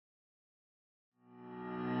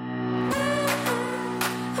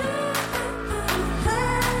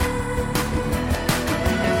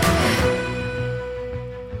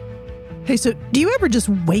Hey, so do you ever just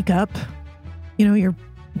wake up? You know, you're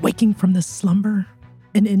waking from this slumber,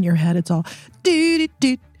 and in your head, it's all do do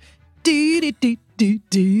do do do do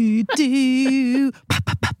do do do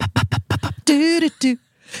do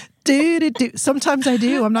do do. Sometimes I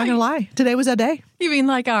do. I'm not gonna lie. Today was that day. You mean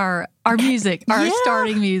like our music, our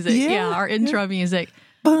starting music, our intro music.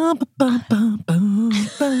 Bum, bum, bum, bum,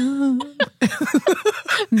 bum.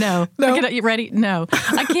 No. You ready? No.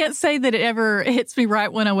 I can't say that it ever hits me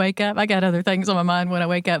right when I wake up. I got other things on my mind when I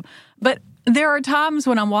wake up. But there are times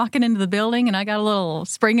when I'm walking into the building and I got a little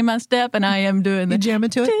spring in my step and I am doing the... You jam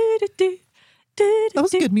into it? That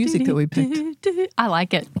was good music that we picked. I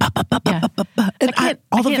like it. Yeah.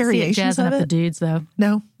 All the variations jazzing of up the it? dudes, though.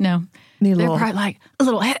 No? No. Need a They're little, probably like, a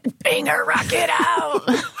little head finger, rock it out.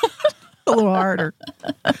 a little harder.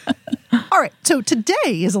 All right. So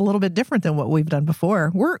today is a little bit different than what we've done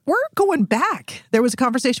before. We're going back. There was a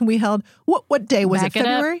conversation we held. What day was it?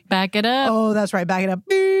 February? Back it up. Oh, that's right. Back it up.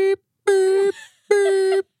 Beep, beep,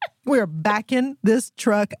 beep. We're backing this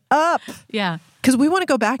truck up. Yeah. Because we want to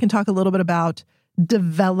go back and talk a little bit about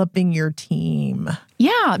developing your team.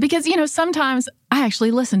 Yeah, because, sometimes I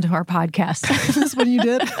actually listen to our podcast. Is this what you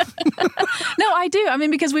did? No, I do. I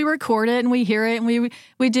mean, because we record it and we hear it and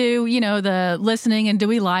we do, the listening and do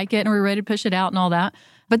we like it and we're ready to push it out and all that.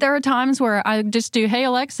 But there are times where I just do, hey,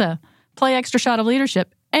 Alexa, play Extra Shot of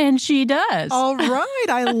Leadership. And she does. All right.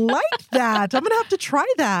 I like that. I'm going to have to try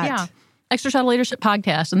that. Yeah. Extra Shot of Leadership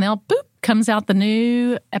podcast. And comes out the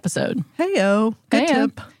new episode. Hey-o. Good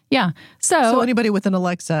tip. Yeah. So anybody with an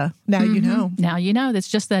Alexa, now you know. Now you know. It's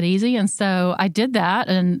just that easy. And so I did that.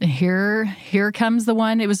 And here comes the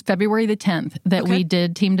one. It was February the 10th that we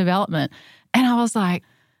did team development. And I was like,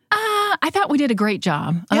 I thought we did a great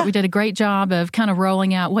job. I thought we did a great job of kind of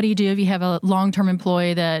rolling out, what do you do if you have a long-term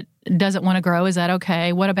employee that doesn't want to grow? Is that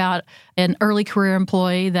okay? What about an early career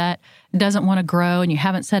employee that doesn't want to grow and you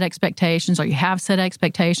haven't set expectations or you have set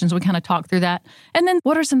expectations? We kind of talked through that. And then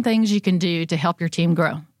what are some things you can do to help your team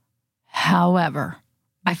grow? However,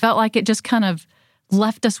 I felt like it just kind of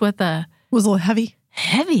left us with It was a little heavy.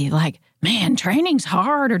 Heavy, like, man, training's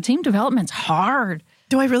hard or team development's hard.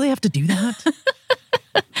 Do I really have to do that?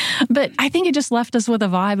 But I think it just left us with a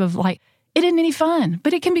vibe of like, it isn't any fun,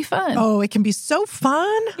 but it can be fun. Oh, it can be so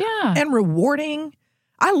fun and rewarding.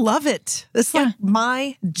 I love it. It's like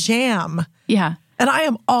my jam. Yeah. And I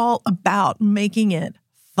am all about making it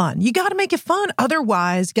fun. You got to make it fun.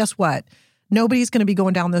 Otherwise, guess what? Nobody's going to be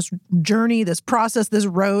going down this journey, this process, this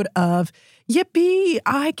road of, yippee,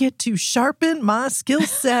 I get to sharpen my skill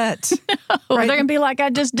set. Or they're going to be like, I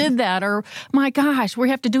just did that. Or, my gosh, we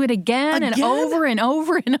have to do it again and over and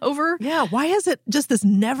over and over. Yeah. Why is it just this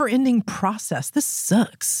never-ending process? This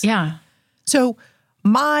sucks. Yeah. So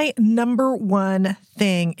my number one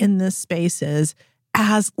thing in this space is,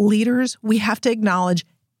 as leaders, we have to acknowledge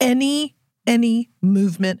any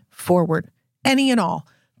movement forward, any and all.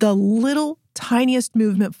 The little tiniest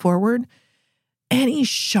movement forward, any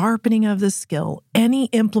sharpening of the skill, any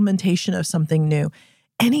implementation of something new,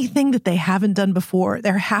 anything that they haven't done before,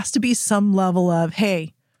 there has to be some level of,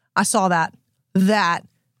 hey, I saw that. That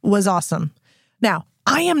was awesome. Now,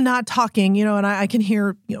 I am not talking, and I can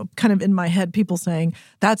hear, kind of in my head, people saying,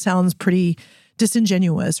 that sounds pretty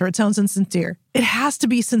disingenuous or it sounds insincere. It has to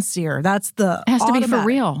be sincere. That's the It has to be for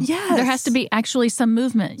real. Yes. There has to be actually some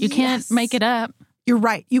movement. You can't make it up. You're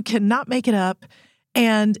right. You cannot make it up.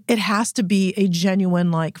 And it has to be a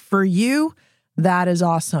genuine, like, for you, that is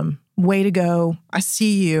awesome. Way to go. I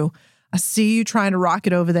see you. I see you trying to rock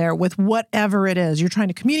it over there with whatever it is. You're trying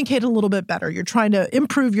to communicate a little bit better. You're trying to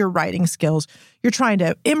improve your writing skills. You're trying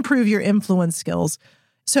to improve your influence skills.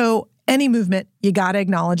 So any movement, you got to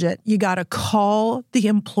acknowledge it. You got to call the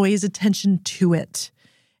employee's attention to it.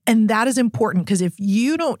 And that is important because if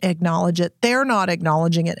you don't acknowledge it, they're not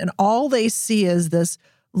acknowledging it. And all they see is this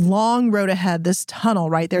long road ahead, this tunnel,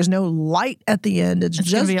 right? There's no light at the end. It's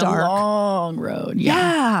just gonna be dark. A long road.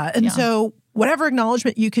 Yeah. And so whatever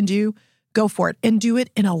acknowledgement you can do, go for it and do it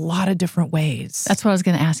in a lot of different ways. That's what I was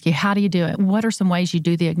going to ask you. How do you do it? What are some ways you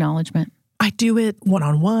do the acknowledgement? I do it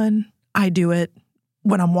one-on-one. I do it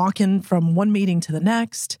when I'm walking from one meeting to the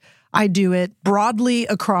next. I do it broadly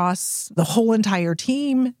across the whole entire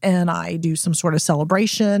team, and I do some sort of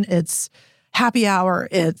celebration. It's happy hour.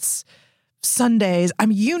 It's Sundays.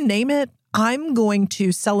 You name it, I'm going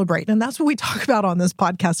to celebrate. And that's what we talk about on this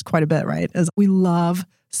podcast quite a bit, right? Is we love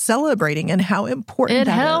celebrating and how important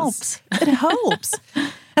that helps. is. It helps.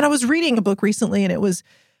 And I was reading a book recently, and it was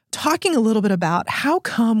talking a little bit about how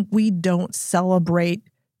come we don't celebrate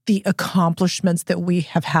the accomplishments that we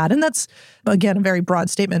have had. And that's, again, a very broad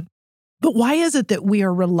statement. But why is it that we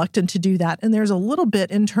are reluctant to do that? And there's a little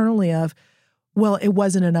bit internally of, well, it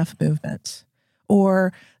wasn't enough movement,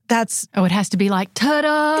 or that's... Oh, it has to be like,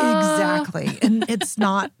 ta-da! Exactly. And it's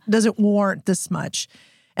not, doesn't warrant this much.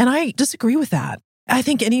 And I disagree with that. I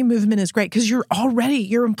think any movement is great because your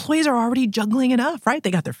employees are already juggling enough, right?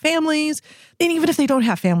 They got their families. And even if they don't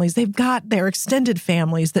have families, they've got their extended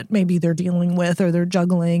families that maybe they're dealing with or they're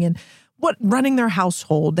juggling and running their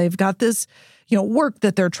household. They've got this, work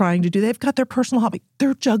that they're trying to do. They've got their personal hobby.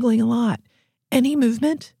 They're juggling a lot. Any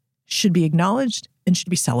movement should be acknowledged and should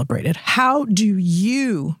be celebrated. How do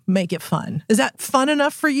you make it fun? Is that fun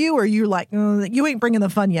enough for you? Or are you like, you ain't bringing the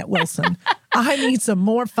fun yet, Wilson? I need some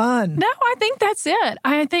more fun. No, I think that's it.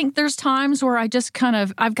 I think there's times where I just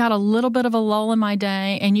I've got a little bit of a lull in my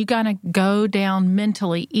day, and you got to go down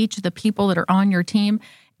mentally each of the people that are on your team,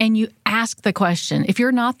 and you ask the question. If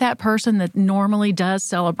you're not that person that normally does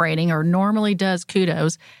celebrating or normally does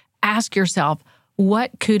kudos, ask yourself,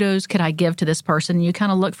 what kudos could I give to this person? You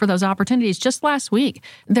kind of look for those opportunities. Just last week,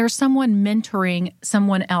 there's someone mentoring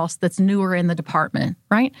someone else that's newer in the department,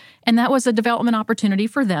 right? And that was a development opportunity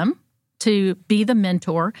for them to be the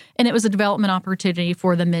mentor, and it was a development opportunity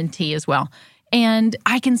for the mentee as well. And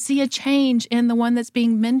I can see a change in the one that's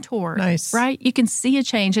being mentored, nice. Right? You can see a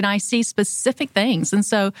change, and I see specific things. And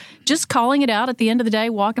so just calling it out at the end of the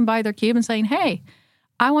day, walking by their cube and saying, hey,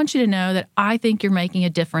 I want you to know that I think you're making a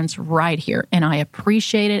difference right here, and I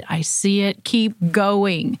appreciate it. I see it. Keep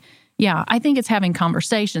going. Yeah, I think it's having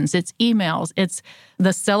conversations. It's emails. It's the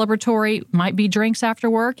celebratory, might be drinks after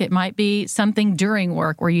work. It might be something during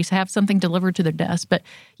work where you have something delivered to their desk. But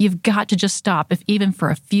you've got to just stop, if even for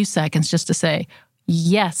a few seconds, just to say,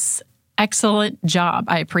 yes, excellent job.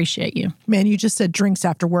 I appreciate you. Man, you just said drinks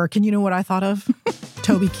after work. And you know what I thought of?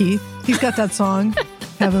 Toby Keith. He's got that song,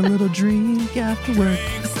 Have a Little Drink After Work.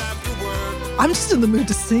 I'm just in the mood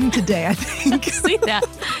to sing today, I think.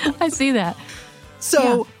 I see that.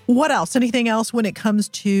 So What else? Anything else when it comes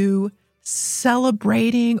to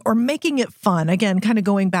celebrating or making it fun? Again, kind of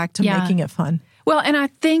going back to making it fun. Well, and I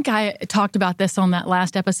think I talked about this on that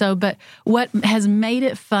last episode, but what has made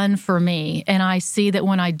it fun for me, and I see that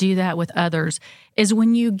when I do that with others, is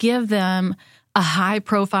when you give them a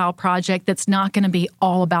high-profile project that's not going to be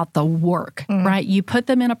all about the work, right? You put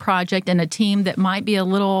them in a project and a team that might be a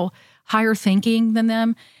little higher thinking than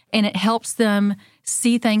them, and it helps them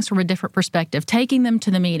see things from a different perspective, taking them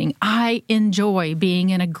to the meeting. I enjoy being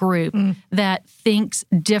in a group that thinks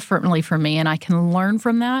differently from me, and I can learn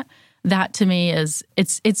from that. That to me is,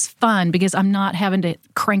 it's fun because I'm not having to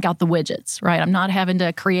crank out the widgets, right? I'm not having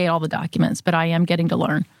to create all the documents, but I am getting to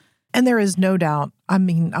learn. And there is no doubt, I'm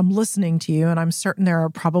listening to you, and I'm certain there are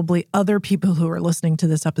probably other people who are listening to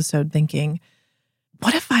this episode thinking,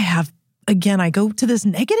 what if I go to this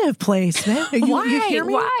negative place, man? Why? You hear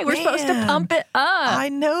me? Why? We're supposed to pump it up. I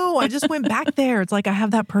know. I just went back there. It's like I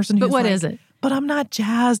have that person who's But what like, is it? But I'm not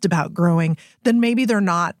jazzed about growing. Then maybe they're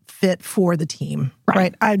not fit for the team,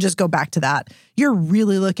 right? I just go back to that. You're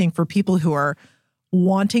really looking for people who are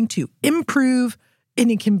wanting to improve,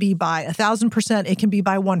 and it can be by 1,000%. It can be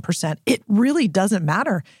by 1%. It really doesn't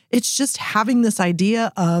matter. It's just having this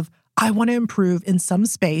idea of, I want to improve in some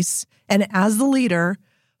space. And as the leader,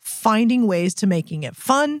 finding ways to making it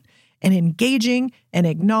fun and engaging and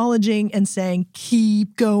acknowledging and saying,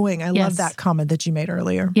 keep going. I love that comment that you made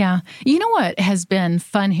earlier. Yeah. You know what has been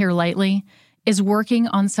fun here lately is working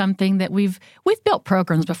on something that we've built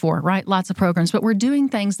programs before, right? Lots of programs, but we're doing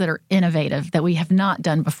things that are innovative that we have not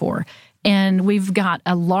done before. And we've got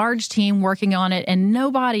a large team working on it, and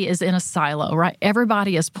nobody is in a silo, right?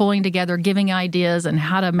 Everybody is pulling together, giving ideas and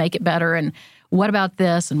how to make it better, and what about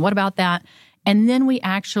this and what about that. And then we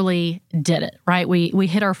actually did it, right? We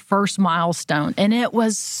hit our first milestone, and it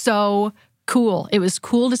was so cool. It was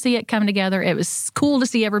cool to see it come together. It was cool to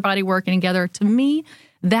see everybody working together. To me,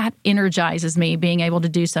 that energizes me, being able to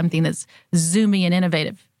do something that's zoomy and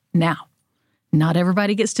innovative. Now, not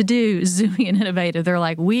everybody gets to do zoomy and innovative. They're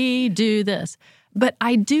like, we do this. But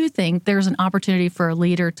I do think there's an opportunity for a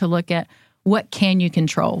leader to look at, what can you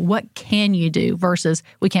control? What can you do versus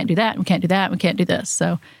we can't do that, we can't do that, we can't do this.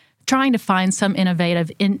 So trying to find some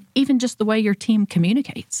innovative in even just the way your team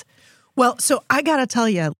communicates. Well, so I got to tell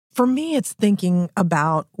you, for me, it's thinking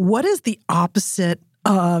about what is the opposite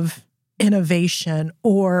of innovation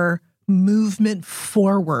or movement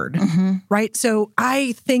forward, right? So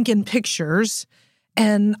I think in pictures,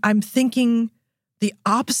 and I'm thinking the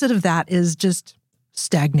opposite of that is just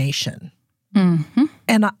stagnation.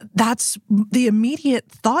 And that's the immediate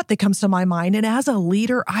thought that comes to my mind. And as a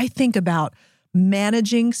leader, I think about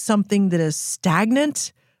managing something that is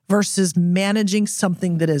stagnant versus managing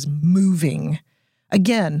something that is moving.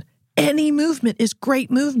 Again, Any movement is great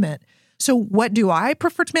movement. So what do I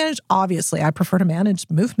prefer to manage? Obviously, I prefer to manage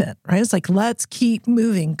movement, right? It's like, let's keep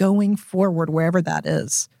moving, going forward, wherever that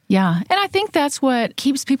is. Yeah. And I think that's what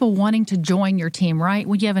keeps people wanting to join your team, right?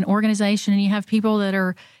 When you have an organization and you have people that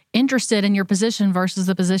are interested in your position versus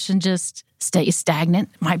the position just stays stagnant.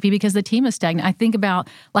 It might be because the team is stagnant. I think about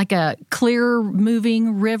like a clear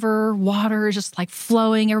moving river, water is just like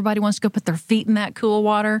flowing. Everybody wants to go put their feet in that cool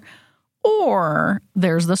water. Or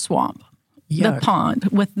there's the swamp, the pond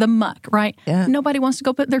with the muck, right? Yeah. Nobody wants to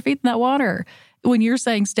go put their feet in that water. When you're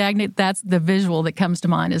saying stagnant, that's the visual that comes to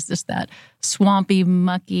mind, is just that swampy,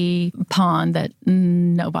 mucky pond that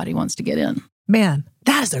nobody wants to get in. Man,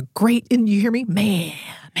 that is a great, and you hear me? Man,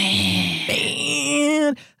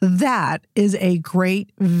 that is a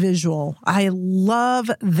great visual. I love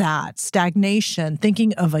that. Stagnation,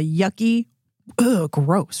 thinking of a yucky,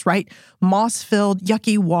 gross, right? Moss-filled,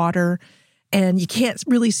 yucky water, and you can't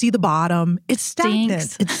really see the bottom. It's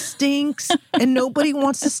stagnant. It stinks, and nobody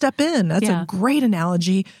wants to step in. That's a great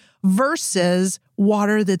analogy. Versus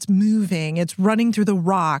water that's moving. It's running through the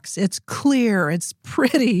rocks. It's clear. It's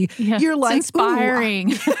pretty. Yeah, You're like, it's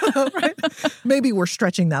inspiring. Right? Maybe we're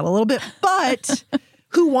stretching that a little bit, but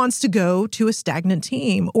who wants to go to a stagnant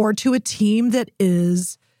team or to a team that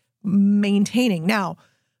is maintaining? Now,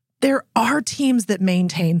 there are teams that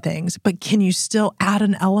maintain things, but can you still add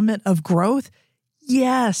an element of growth?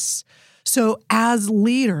 Yes. So as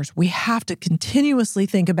leaders, we have to continuously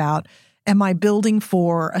think about, am I building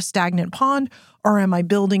for a stagnant pond or am I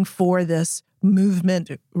building for this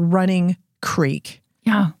movement running creek?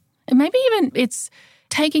 Yeah. And maybe even it's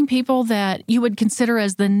taking people that you would consider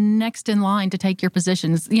as the next in line to take your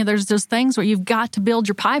positions. You know, there's those things where you've got to build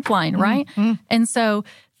your pipeline, right? Mm-hmm. And so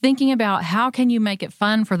thinking about how can you make it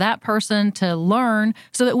fun for that person to learn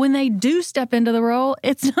so that when they do step into the role,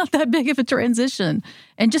 it's not that big of a transition.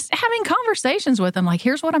 And just having conversations with them, like,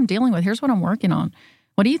 here's what I'm dealing with. Here's what I'm working on.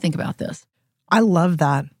 What do you think about this? I love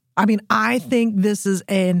that. I mean, I think this is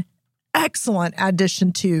an excellent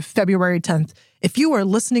addition to February 10th. If you are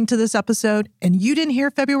listening to this episode and you didn't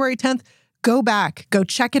hear February 10th, go back, go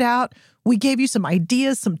check it out. We gave you some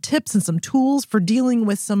ideas, some tips, and some tools for dealing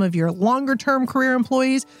with some of your longer-term career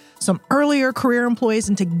employees, some earlier career employees,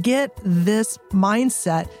 and to get this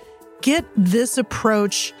mindset, get this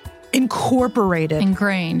approach incorporated.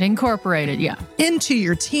 Incorporated, yeah. Into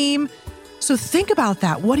your team. So think about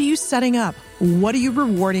that. What are you setting up? What are you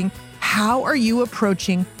rewarding? How are you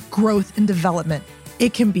approaching growth and development?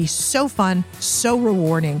 It can be so fun, so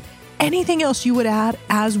rewarding. Anything else you would add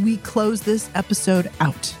as we close this episode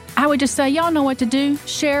out? I would just say, y'all know what to do.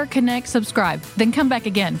 Share, connect, subscribe. Then come back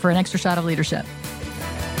again for an extra shot of leadership.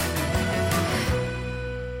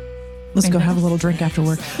 Let's go have a little drink after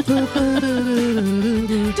work.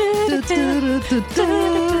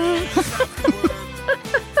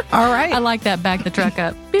 All right. I like that. Back the truck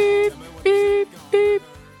up. Beep.